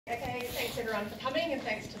Okay, thanks everyone for coming, and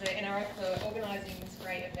thanks to the NRF for organising this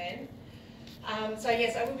great event. So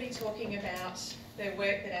yes, I will be talking about the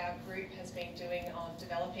work that our group has been doing on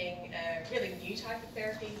developing a really new type of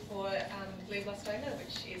therapy for glioblastoma,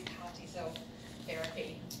 which is CAR T-cell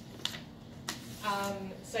therapy.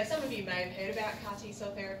 So some of you may have heard about CAR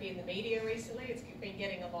T-cell therapy in the media recently. It's been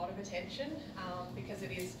getting a lot of attention because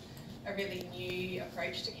it is a really new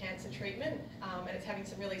approach to cancer treatment, and it's having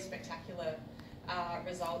some really spectacular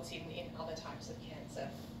results in other types of cancer.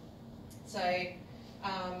 So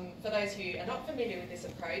for those who are not familiar with this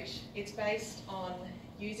approach, it's based on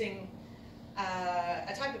using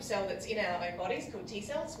a type of cell that's in our own bodies called T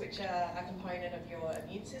cells, which are a component of your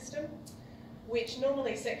immune system, which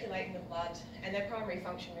normally circulate in the blood, and their primary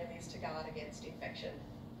function really is to guard against infection.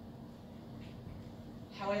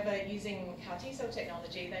 However, using CAR T-cell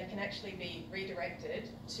technology, they can actually be redirected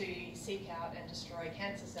to seek out and destroy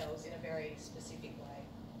cancer cells in a very specific way.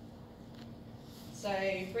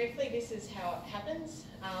 So briefly, this is how it happens.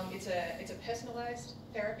 It's a personalised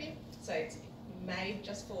therapy, so it's made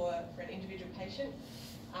just for an individual patient.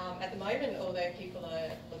 At the moment, although people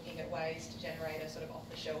are looking at ways to generate a sort of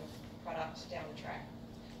off-the-shelf product down the track.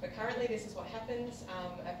 But currently, this is what happens.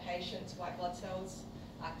 A patient's white blood cells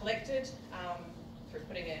are collected through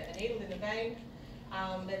putting a needle in the vein.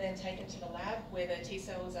 They're then taken to the lab where the T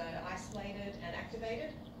cells are isolated and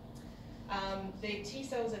activated. The T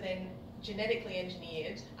cells are then genetically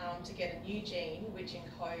engineered to get a new gene which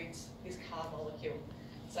encodes this CAR molecule.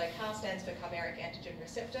 So CAR stands for chimeric antigen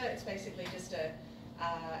receptor. It's basically just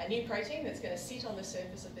a new protein that's going to sit on the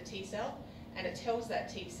surface of the T cell, and it tells that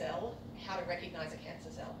T cell how to recognise a cancer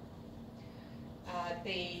cell.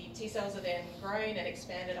 The T cells are then grown and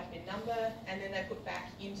expanded up in number, and then they're put back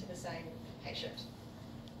into the same patient.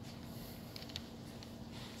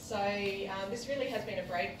 So this really has been a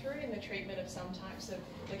breakthrough in the treatment of some types of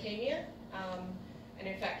leukemia. And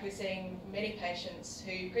in fact, we're seeing many patients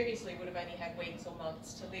who previously would have only had weeks or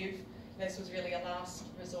months to live. This was really a last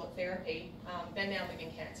resort therapy. They're now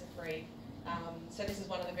living cancer-free. So this is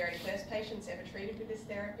one of the very first patients ever treated with this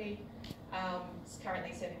therapy. It's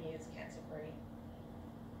currently 7 years cancer-free.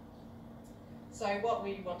 So what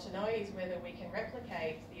we want to know is whether we can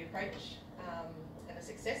replicate the approach and the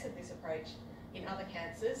success of this approach in other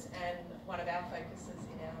cancers, and one of our focuses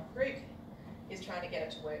in our group is trying to get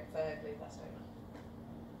it to work for glioblastoma.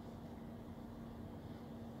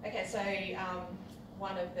 Okay, so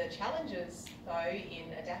one of the challenges though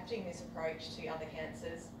in adapting this approach to other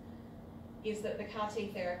cancers is that the CAR T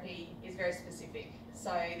therapy is very specific.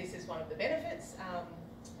 So this is one of the benefits,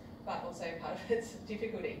 but also part of its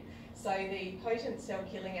difficulty. So the potent cell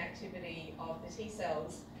killing activity of the T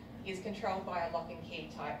cells is controlled by a lock and key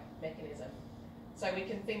type mechanism. So we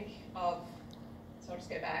can think of, so I'll just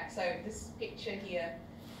go back. So this picture here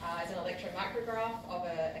is an electron micrograph of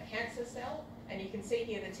a cancer cell, and you can see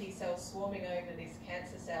here the T cells swarming over this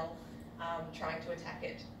cancer cell trying to attack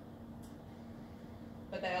it.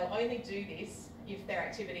 But they'll only do this if their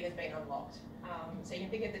activity has been unlocked. So you can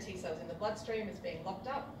think of the T cells in the bloodstream as being locked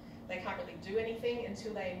up. They can't really do anything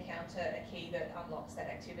until they encounter a key that unlocks that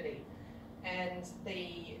activity. And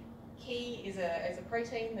the key is a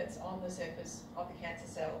protein that's on the surface of the cancer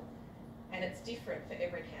cell, and it's different for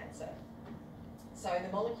every cancer. So the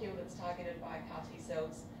molecule that's targeted by CAR T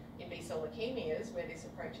cells in B-cell leukemias, where this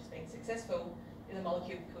approach has been successful, is a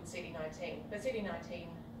molecule called CD19. But CD19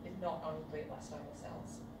 is not on glioblastoma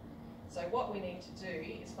cells. So what we need to do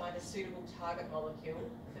is find a suitable target molecule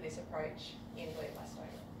for this approach in glioblastoma.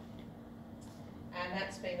 And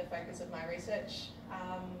that's been the focus of my research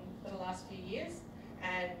for the last few years.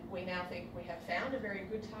 And we now think we have found a very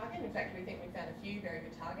good target. In fact, we think we've found a few very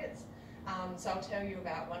good targets. So I'll tell you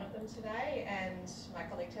about one of them today, and my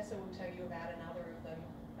colleague Tessa will tell you about another of them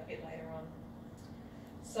a bit later on.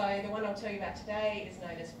 So the one I'll tell you about today is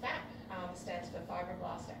known as FAP. Stands for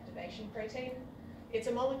fibroblast activation protein. It's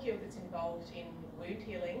a molecule that's involved in wound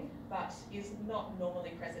healing, but is not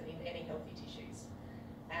normally present in any healthy tissues.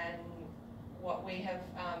 And what we have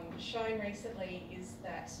shown recently is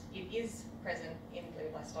that it is present in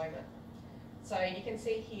glioblastoma. So you can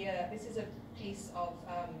see here, this is a piece of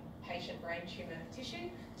patient brain tumour tissue.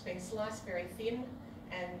 It's been sliced very thin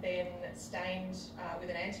and then stained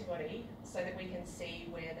with an antibody so that we can see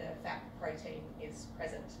where the FAP protein is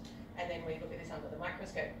present. And then we look at this under the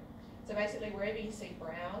microscope. So basically wherever you see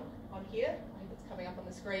brown on here, I think it's coming up on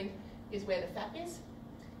the screen, is where the FAP is.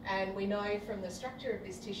 And we know from the structure of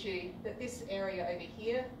this tissue that this area over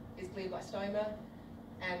here is glioblastoma,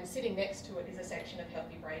 and sitting next to it is a section of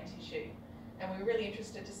healthy brain tissue. And we're really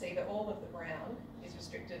interested to see that all of the brown is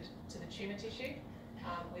restricted to the tumour tissue,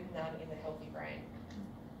 with none in the healthy brain.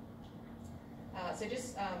 So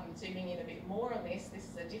just zooming in a bit more on this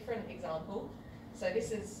is a different example. So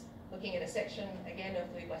this is looking at a section, again, of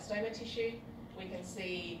glioblastoma tissue. We can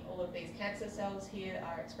see all of these cancer cells here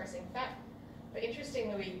are expressing fat. But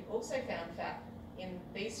interestingly, we also found fat in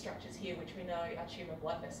these structures here, which we know are tumour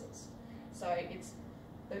blood vessels. So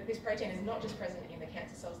this protein is not just present in the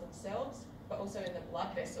cancer cells themselves, but also in the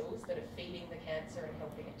blood vessels that are feeding the cancer and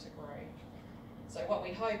helping it to grow. So what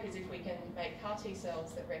we hope is if we can make CAR T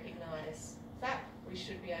cells that recognise fat, we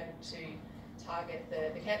should be able to target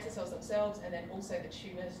the cancer cells themselves and then also the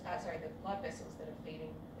the blood vessels that are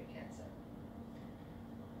feeding the cancer.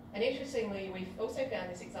 And interestingly, we've also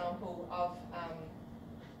found this example of,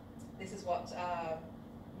 this is what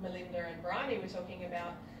Melinda and Bryony were talking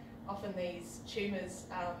about. Often these tumours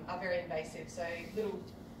are very invasive, so little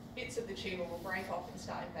bits of the tumour will break off and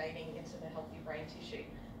start invading into the healthy brain tissue.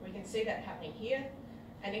 We can see that happening here,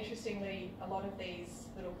 and interestingly, a lot of these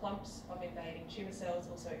little clumps of invading tumour cells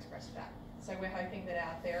also express fat. So we're hoping that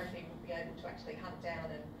our therapy will be able to actually hunt down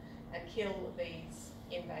and kill these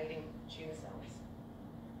invading tumour cells.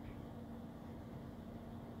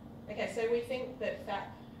 Okay, so we think that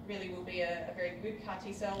fat really will be a very good CAR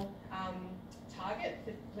T cell target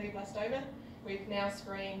for glioblastoma. We've now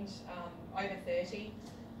screened over 30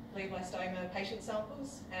 glioblastoma patient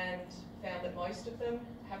samples and found that most of them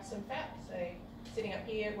have some fat, so sitting up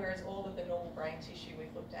here, whereas all of the normal brain tissue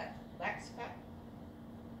we've looked at lacks fat.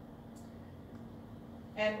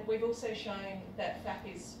 And we've also shown that fat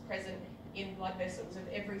is present in blood vessels of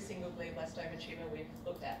every single glioblastoma tumour we've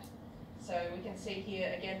looked at. So we can see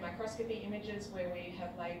here, again, microscopy images where we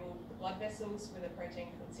have labelled the blood vessels with a protein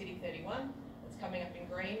called CD31 that's coming up in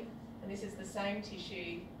green. And this is the same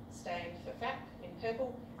tissue stained for fat in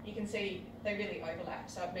purple. You can see they really overlap.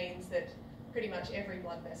 So it means that pretty much every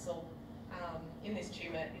blood vessel in this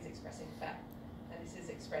tumour is expressing fat. And this is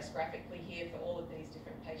expressed graphically here for all of these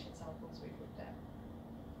different patient samples we've looked at.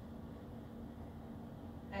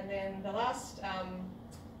 And then the last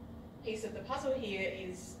piece of the puzzle here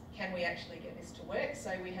is, can we actually get this to work?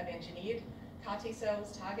 So we have engineered CAR T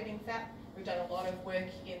cells targeting fat. We've done a lot of work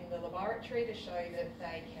in the laboratory to show that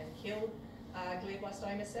they can kill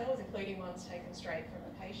glioblastoma cells, including ones taken straight from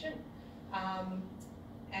a patient.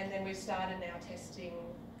 And then we've started now testing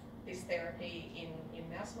this therapy in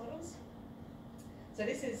mouse models. So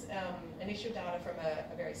this is initial data from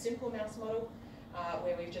a very simple mouse model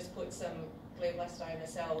where we've just put some glioblastoma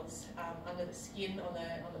cells under the skin on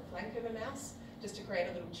the flank of a mouse, just to create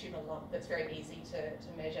a little tumour lump that's very easy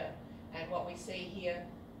to measure. And what we see here,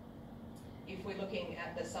 if we're looking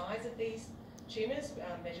at the size of these tumours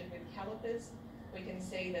measured with calipers, we can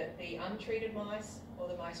see that the untreated mice, or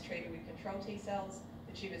the mice treated with control T cells,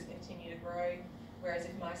 the tumours continue to grow, whereas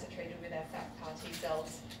if mice are treated with our fat CAR T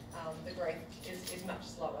cells, the growth is much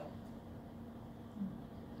slower.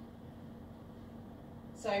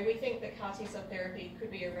 So we think that CAR T cell therapy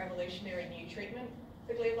could be a revolutionary new treatment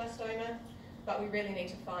for glioblastoma, but we really need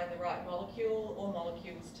to find the right molecule or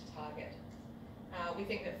molecules to target. We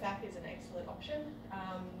think that FAP is an excellent option.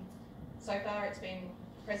 So far it's been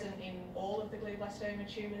present in all of the glioblastoma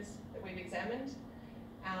tumours that we've examined.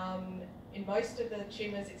 In most of the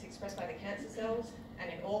tumours it's expressed by the cancer cells,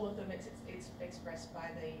 and in all of them it's expressed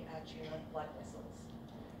by the tumour blood vessels.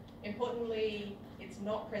 Importantly, it's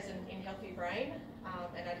not present in healthy brain,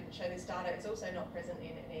 and I didn't show this data, it's also not present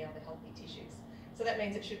in any other healthy tissues. So that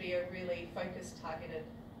means it should be a really focused, targeted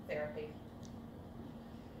therapy.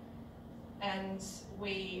 And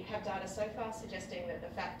we have data so far suggesting that the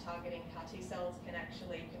FAP targeting CAR T cells can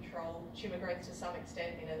actually control tumour growth to some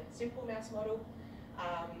extent in a simple mouse model.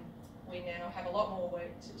 We now have a lot more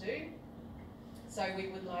work to do. So we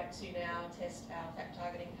would like to now test our FAP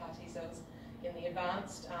targeting CAR T cells in the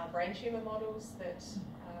advanced brain tumour models that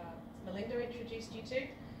Melinda introduced you to.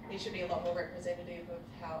 These should be a lot more representative of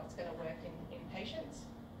how it's going to work in patients.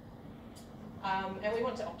 And we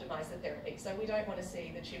want to optimise the therapy. So we don't want to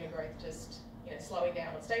see the tumour growth just slowing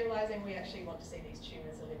down or stabilising. We actually want to see these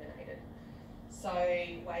tumours eliminated. So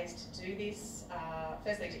ways to do this,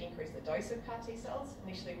 firstly to increase the dose of CAR T cells.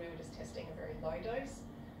 Initially we were just testing a very low dose.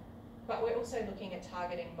 But we're also looking at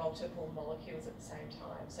targeting multiple molecules at the same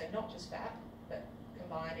time. So not just FAP, but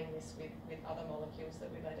combining this with other molecules that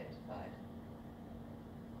we've identified.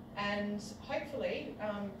 And hopefully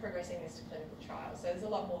progressing this to clinical trials. So there's a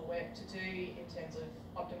lot more work to do in terms of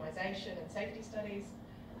optimisation and safety studies,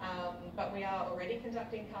 but we are already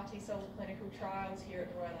conducting CAR T cell clinical trials here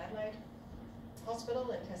at the Royal Adelaide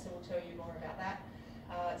Hospital, and Tessa will tell you more about that.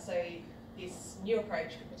 So this new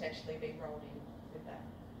approach could potentially be rolled in with that.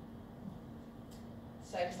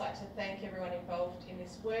 So I'd just like to thank everyone involved in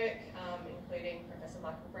this work, including Professor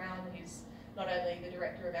Michael Brown, who's not only the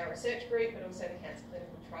director of our research group, but also the Cancer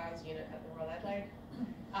Clinical Trials Unit at the Royal Adelaide.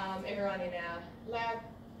 Everyone in our lab,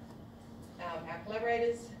 our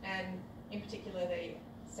collaborators, and in particular the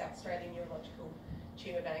South Australian Neurological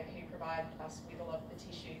Tumour Bank, who provide us with a lot of the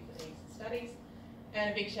tissue for these studies. And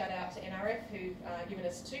a big shout out to NRF, who've given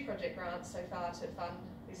us 2 project grants so far to fund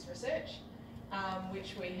this research,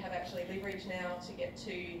 which we have actually leveraged now to get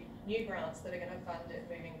 2 new grants that are going to fund it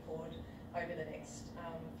moving forward over the next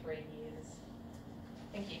 3 years.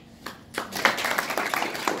 Thank you.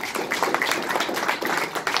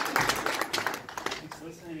 Thanks,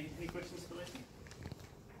 Lisa. Any questions for Lisa?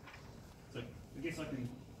 So I guess I can.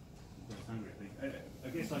 I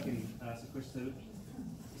guess I can ask a question. So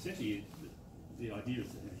essentially, the idea is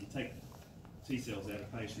that you take T cells out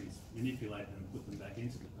of patients, manipulate them, put them back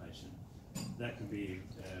into the patient. That can be,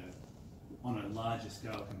 on a larger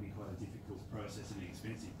scale, can be quite a difficult process and an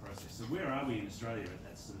expensive process. So where are we in Australia at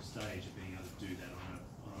that sort of stage of being able to do that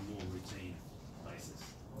on a more routine basis?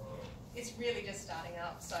 It's really just starting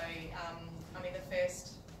up. So, I mean, the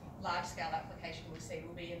first large-scale application we see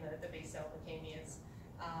will be in the B-cell leukemias.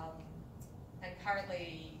 And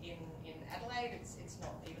currently in Adelaide, it's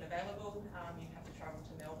not even available. You'd have to travel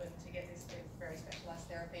to Melbourne to get this very specialised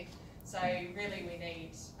therapy. So really we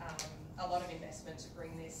need a lot of investment to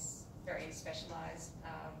bring this very specialised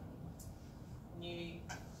new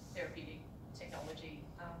therapeutic technology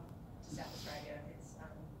to South Australia.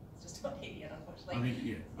 It's just not here yet,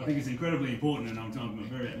 unfortunately. I think it's incredibly important, and I'm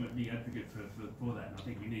a big advocate for that. And I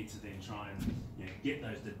think we need to then try and get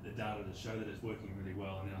the data to show that it's working really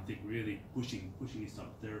well, and then I think really pushing this type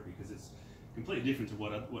of therapy, because it's completely different to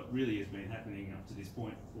what really has been happening up to this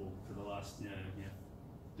point for the last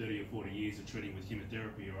 30 or 40 years of treating with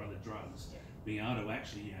chemotherapy or other drugs. Being able to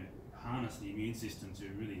actually harness the immune system to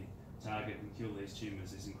really target and kill these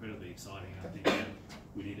tumours is incredibly exciting. I think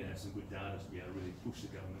we need to have some good data to be able to really push the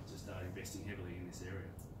government to start investing heavily in this area.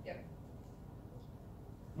 Yep.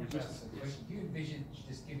 Just a question. Do you envision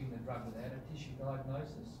just giving the drug without a tissue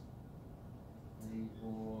diagnosis?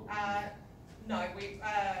 No, we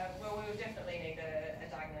will definitely need a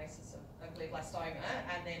diagnosis of glioblastoma,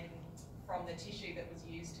 and then from the tissue that was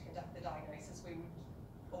used to conduct the diagnosis, we would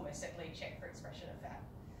almost certainly check for expression of that.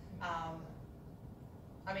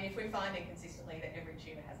 I mean, if we're finding consistently that every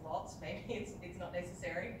tumour has lots, maybe it's not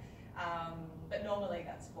necessary, but normally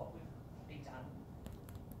that's what would be done.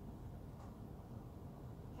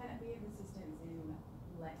 Can it be a resistance in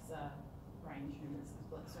lesser brain tumours,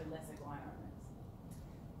 so lesser gliomas?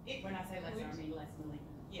 When I say lesser, I mean less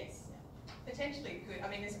malignant. Yes, potentially could. I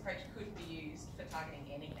mean, this approach could be used for targeting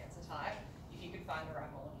any cancer type if you could find the right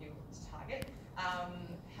molecule to target.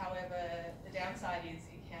 However, the downside is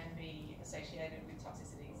it can be associated with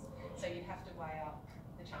toxicities. So you'd have to weigh up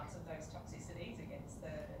the chance of those toxicities against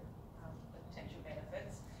the potential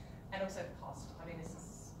benefits, and also the cost. I mean, this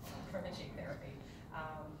is from a cheap therapy.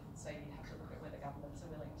 So you'd have to look at whether governments are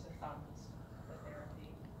willing to fund the therapy.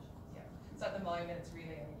 Yeah. So at the moment, it's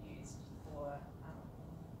really only used for,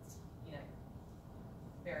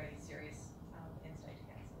 very serious end-stage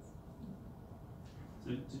cancers.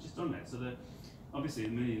 So just on that, obviously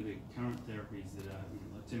many of the current therapies that are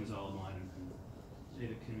like temozolomide and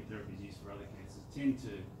either chemotherapies used for other cancers tend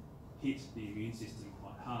to hit the immune system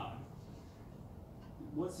quite hard.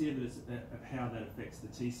 What's the evidence of how that affects the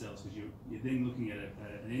T cells? Because you're then looking at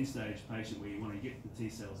an end-stage patient where you want to get the T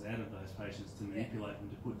cells out of those patients to manipulate them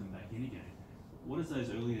to put them back in again. What is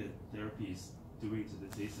those earlier therapies doing to the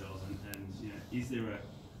T cells, and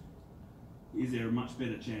is there a much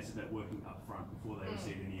better chance of that working up front before they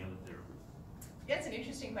receive any other therapy? Yeah, it's an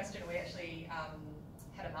interesting question. We actually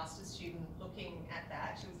had a master's student looking at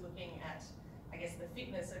that. She was looking at, I guess, the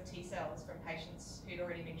fitness of T cells from patients who'd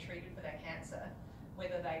already been treated for their cancer,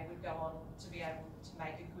 whether they would go on to be able to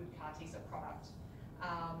make a good CAR T cell product.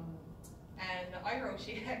 And overall,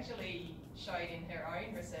 she actually showed in her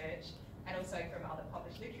own research and also from other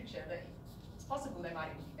published literature that it's possible they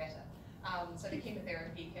might even be better. So the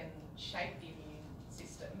chemotherapy can shape the immune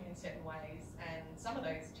system in certain ways, and some of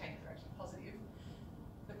those changes are actually positive.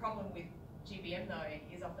 The problem with GBM though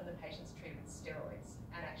is often the patients are treated with steroids,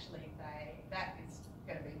 and actually that is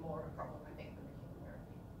going to be more of a problem, I think, than the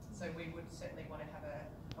chemotherapy. So we would certainly want to have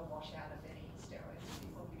a washout of any steroids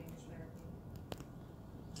before giving this therapy.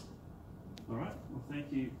 All right. Well,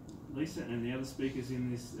 thank you, Lisa, and the other speakers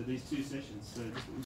in these 2 sessions. So just